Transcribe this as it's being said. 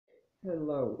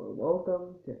Hello and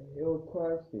welcome to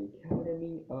Hillcrest, the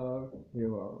Academy of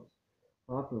Heroes.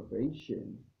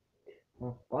 Operation A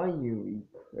Fiery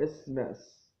Christmas.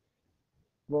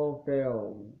 Full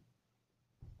film.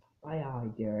 Aye aye,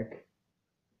 Derek.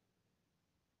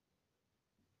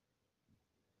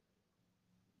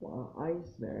 While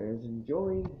Iceman is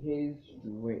enjoying his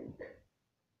drink,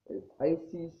 his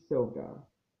icy soda,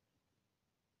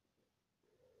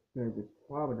 there's a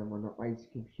problem on the ice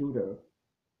computer.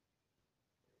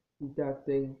 He's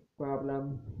asking,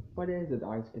 problem, what is it,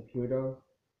 ice computer?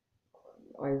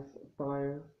 Ice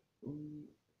fire,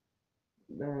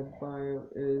 mad fire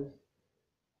is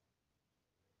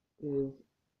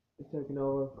taking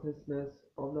over Christmas.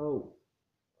 Oh no,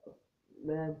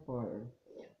 man fire.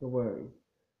 Don't worry,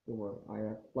 don't worry. I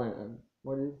have a plan.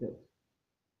 What is it?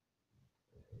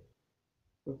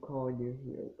 We're calling you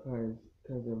here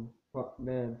cause of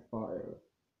man fire.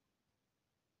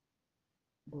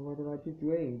 But what about your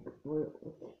drink?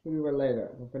 We will later.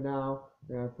 But for now,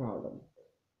 we have a problem.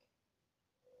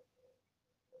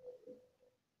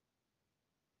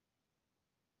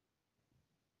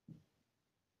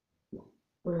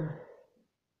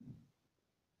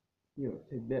 Here,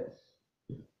 take this.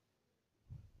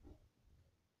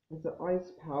 It's an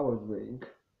ice power drink.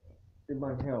 It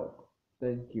might help.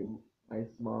 Thank you,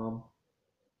 Ice Mom.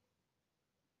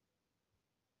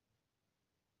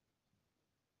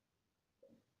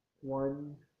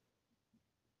 One.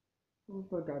 I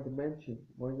forgot to mention.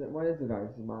 What is it,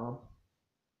 Ice Mom?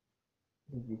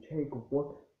 If you take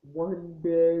one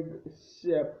big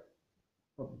sip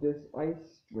of this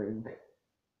ice drink,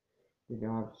 you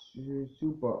have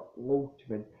super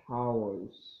ultimate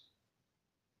powers.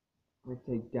 I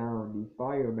take down the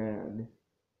fireman.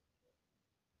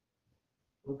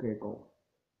 Okay, go.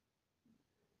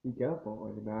 Be careful,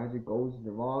 when the magic goes in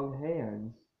the wrong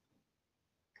hands,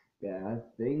 bad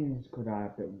things could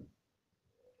happen.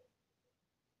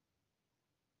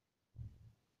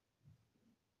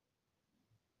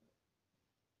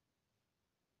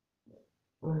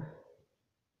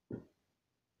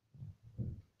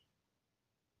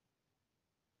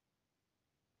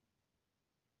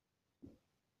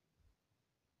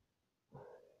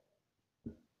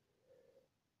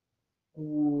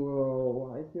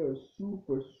 Whoa, I feel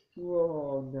super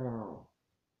strong now.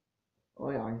 Oh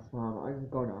yeah, Ice Mom, I'm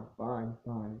gonna. Bye,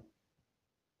 bye.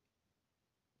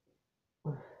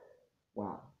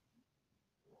 Wow.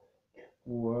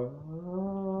 What?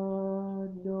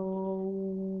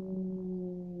 No.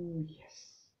 Yes.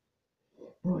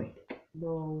 Boy.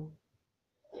 No.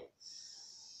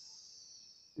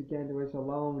 Again, it was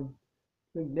alone.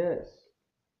 Like this.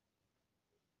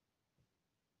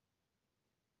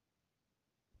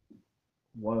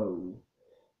 Whoa.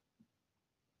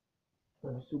 A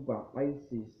super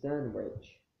icy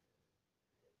sandwich.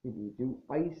 If you do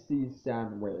icy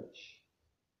sandwich.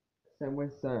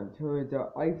 Sandwich Sam, turn into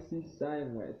icy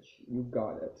sandwich. You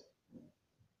got it.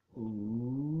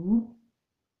 Ooh.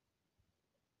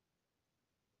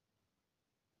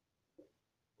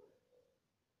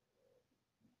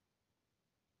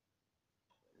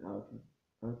 Out,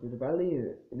 out to the belly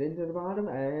and into the bottom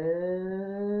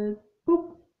and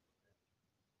boop.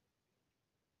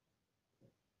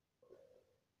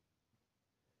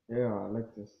 Yeah,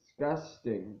 looks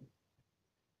disgusting.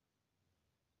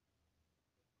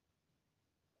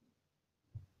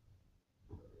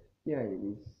 Yeah,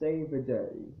 we save a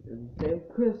day and save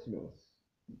Christmas.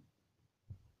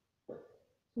 So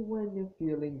when you're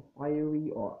feeling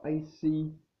fiery or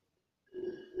icy,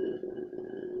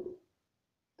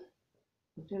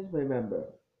 just remember,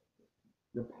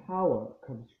 the power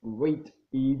comes great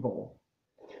evil.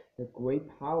 The great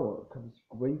power comes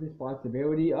great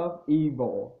responsibility of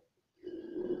evil.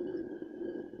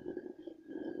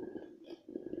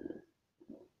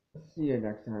 See you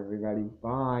next time, everybody.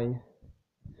 Bye.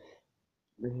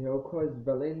 The Hillcrest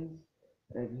villains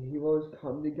and heroes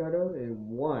come together in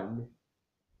one.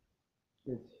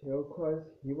 It's Hillcrest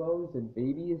Heroes and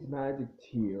Baby's Magic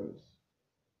Tears.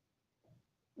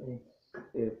 It's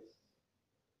it's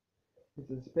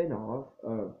it's a spin-off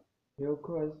of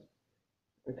Hillcrest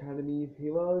Academy of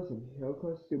Heroes and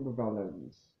Hillcrest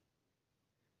Supervillains.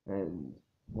 And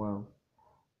well,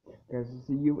 guess I'll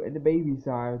see you in the baby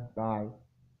side. Bye.